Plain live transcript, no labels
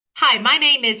Hi, my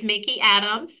name is Mickie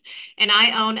Adams, and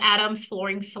I own Adams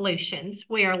Flooring Solutions.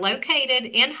 We are located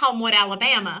in Homewood,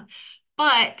 Alabama.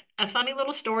 But a funny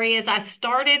little story is I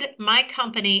started my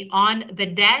company on the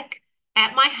deck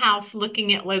at my house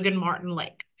looking at Logan Martin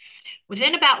Lake.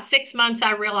 Within about 6 months,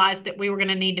 I realized that we were going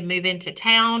to need to move into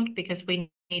town because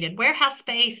we needed warehouse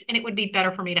space and it would be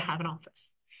better for me to have an office.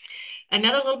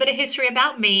 Another little bit of history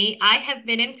about me. I have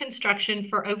been in construction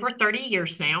for over 30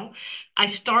 years now. I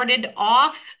started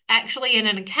off actually in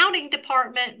an accounting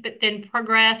department, but then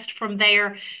progressed from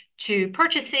there to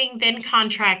purchasing, then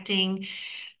contracting.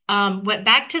 Went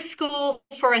back to school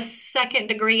for a second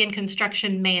degree in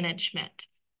construction management.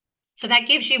 So that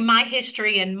gives you my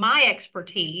history and my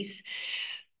expertise.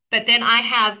 But then I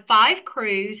have five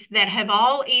crews that have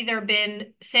all either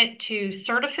been sent to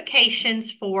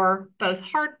certifications for both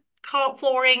hard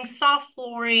flooring, soft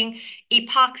flooring,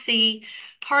 epoxy,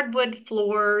 hardwood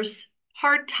floors,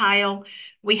 hard tile.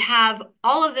 We have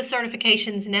all of the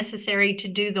certifications necessary to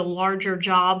do the larger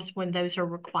jobs when those are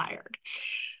required.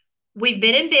 We've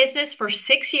been in business for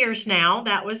 6 years now.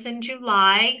 That was in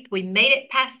July. We made it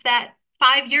past that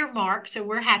 5 year mark, so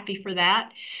we're happy for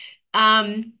that.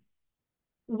 Um,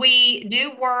 we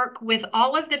do work with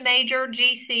all of the major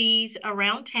GCs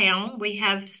around town. We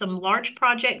have some large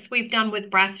projects we've done with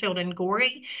Brasfield and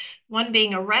Gorrie, one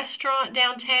being a restaurant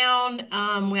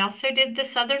downtown. We also did the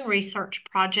Southern Research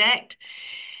Project.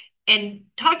 And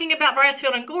talking about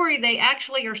Brasfield and Gorrie, they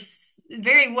actually are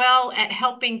very well at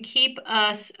helping keep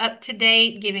us up to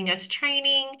date, giving us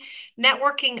training,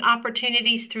 networking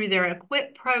opportunities through their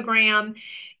Equip program,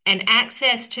 and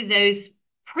access to those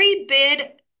pre-bid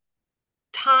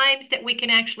times that we can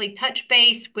actually touch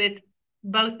base with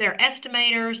both their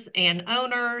estimators and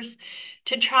owners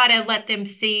to try to let them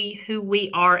see who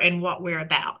we are and what we're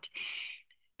about.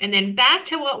 And then back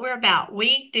to what we're about.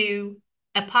 We do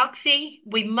epoxy.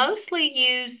 We mostly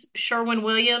use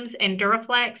Sherwin-Williams and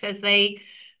Duraflex as they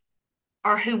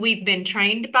are who we've been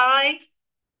trained by,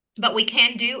 but we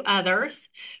can do others.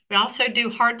 We also do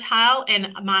hard tile,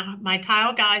 and my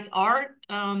tile guys are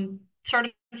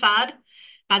certified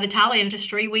by the tile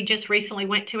industry. We just recently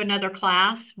went to another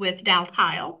class with Dow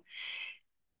Tile.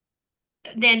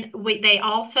 Then they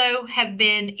also have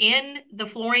been in the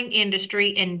flooring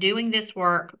industry and doing this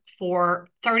work for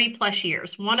 30 plus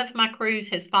years. One of my crews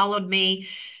has followed me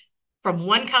from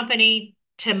one company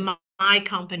to my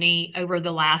company over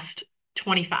the last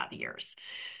 25 years.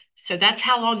 So that's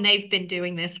how long they've been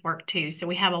doing this work too. So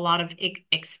we have a lot of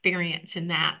experience in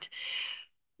that.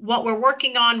 What we're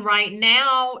working on right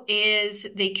now is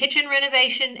the kitchen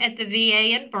renovation at the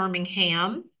VA in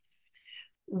Birmingham.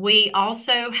 We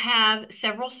also have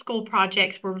several school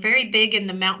projects. We're very big in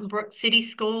the Mountain Brook City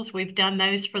schools. We've done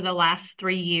those for the last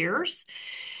 3 years.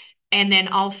 And then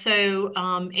also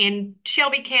in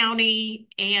Shelby County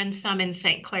and some in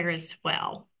St. Clair as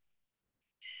well.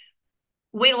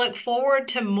 We look forward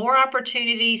to more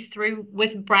opportunities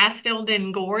with Brasfield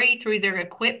and Gorrie through their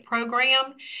Equip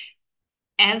program,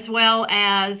 as well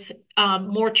as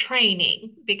more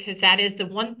training, because that is the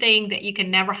one thing that you can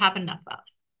never have enough of.